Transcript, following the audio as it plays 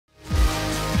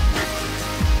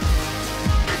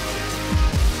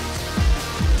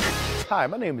Hi,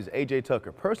 my name is AJ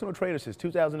Tucker, personal trainer since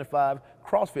 2005,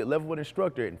 CrossFit level 1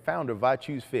 instructor and founder of I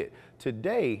Choose Fit.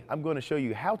 Today, I'm going to show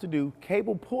you how to do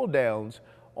cable pull downs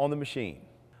on the machine.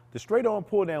 The straight arm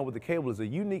pull down with the cable is a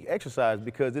unique exercise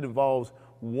because it involves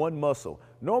one muscle.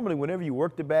 Normally, whenever you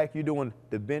work the back, you're doing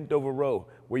the bent over row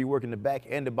where you're working the back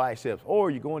and the biceps, or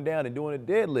you're going down and doing a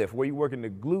deadlift where you're working the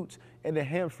glutes and the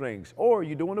hamstrings, or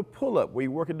you're doing a pull-up where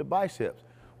you're working the biceps.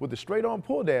 With the straight arm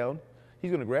pull down,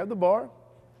 he's going to grab the bar.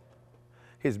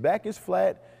 His back is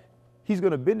flat. He's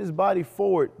going to bend his body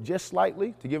forward just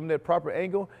slightly to give him that proper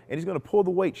angle, and he's going to pull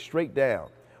the weight straight down.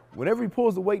 Whenever he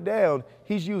pulls the weight down,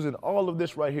 he's using all of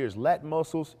this right here, his lat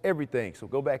muscles, everything. So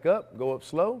go back up, go up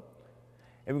slow,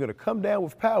 and we're going to come down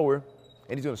with power,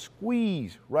 and he's going to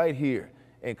squeeze right here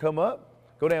and come up.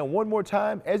 Go down one more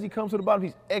time. As he comes to the bottom,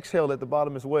 he's exhaled at the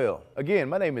bottom as well. Again,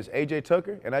 my name is AJ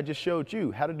Tucker, and I just showed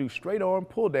you how to do straight arm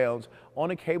pull downs on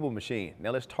a cable machine.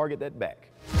 Now let's target that back.